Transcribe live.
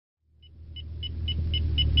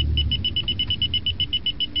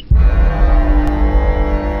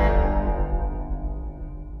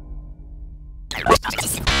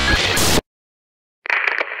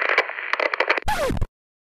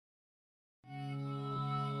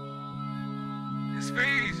It's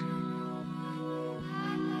Feezy.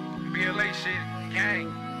 BLA shit,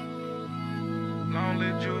 gang. Long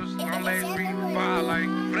live Juice, long live people, fire like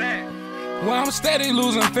that. Well, I'm steady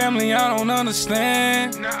losing family, I don't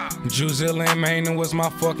understand. Nah. Juicilla and Maine was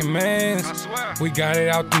my fucking mans. I swear. We got it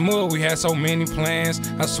out the mud, we had so many plans.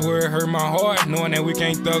 I swear it hurt my heart, knowing that we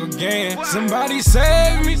can't thug again. What? Somebody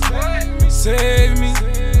save me, What? save me.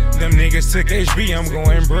 Them niggas took HB, I'm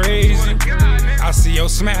going brazy. I see your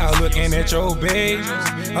smile looking at your baby.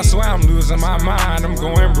 I swear I'm losing my mind, I'm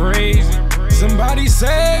going brazy. Somebody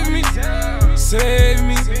save me, save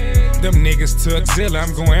me. Them niggas took Zilla,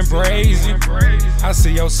 I'm going brazy. I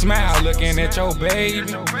see your smile looking at your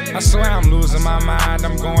baby. I swear I'm losing my mind,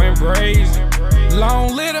 I'm going brazy.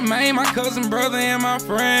 Long live the man, my cousin, brother, and my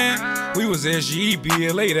friend. We was SGE,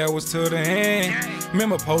 BLA, that was to the end.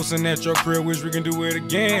 Remember posting at your crib, wish we can do it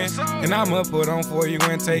again. And I'ma put on for you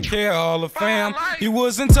and take care of all the fam. You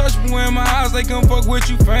was untouchable in my eyes, they come fuck with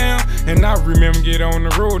you, fam. And I remember get on the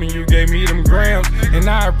road and you gave me them grams. And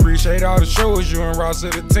I appreciate all the shows you and Ross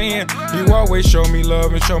at the 10. You always show me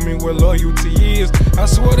love and show me what loyalty is. I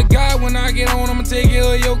swear to God, when I get on, I'ma take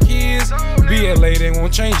care of your kids. BLA, they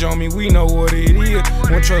won't change on me, we know what it is.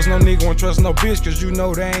 Won't trust no nigga, won't trust no bitch, cause you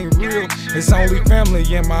know they ain't real. It's only family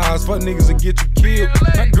in my eyes, fuck niggas that get you killed.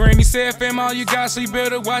 My granny said, fam, all you got, so you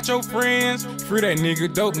better watch your friends. Free that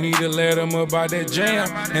nigga dope, need to let him up by that jam.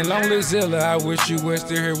 And long live Zilla, I wish you was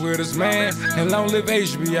still here with us, man. And long live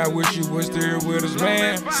HB, I wish you was still here with us,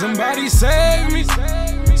 man. Somebody save me,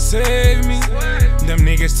 save me. Them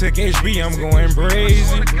niggas took HB, I'm going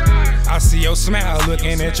brazy. I see your smile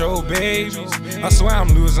looking at your baby. I swear I'm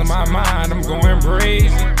losing my mind, I'm going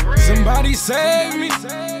brazy. Somebody save me,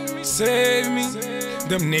 save me.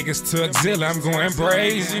 Them niggas took Zilla, I'm going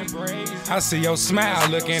brazy. I see your smile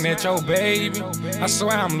looking at your baby. I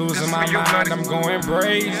swear I'm losing my mind, I'm going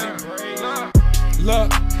brazy.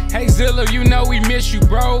 Look, hey Zilla, you know we miss you,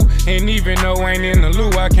 bro. And even though I ain't in the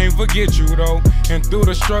loo, I can't forget you, though. And through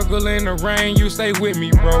the struggle and the rain, you stay with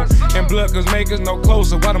me, bro. And blood cause make us no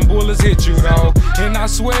closer while them bullets hit you, though. And I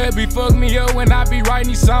swear it be fuck me up when I be writing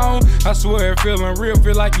these songs. I swear it feeling real,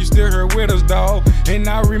 feel like you still here with us, dawg. And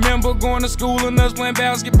I remember going to school and us playing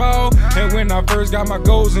basketball. And when I first got my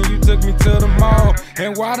goals and you took me to the mall.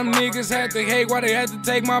 And why them niggas had to hate, why they had to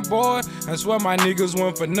take my boy. I swear my niggas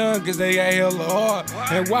went for none cause they had hella hard.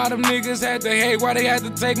 And why them niggas had to hate, why they had to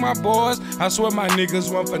take my boys. I swear my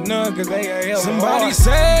niggas went for none cause they had hella hard. Somebody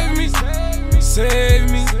save me, save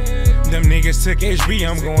me. Them niggas took HB,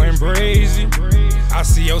 I'm going brazy. I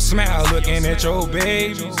see your smile looking at your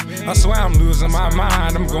baby. I swear I'm losing my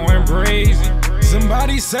mind, I'm going brazy.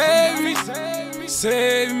 Somebody save me,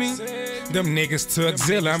 save me. Them niggas took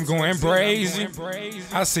Zilla, I'm going brazy.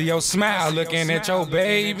 I see your smile looking at your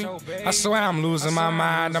baby. I swear I'm losing my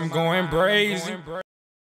mind, I'm going brazy.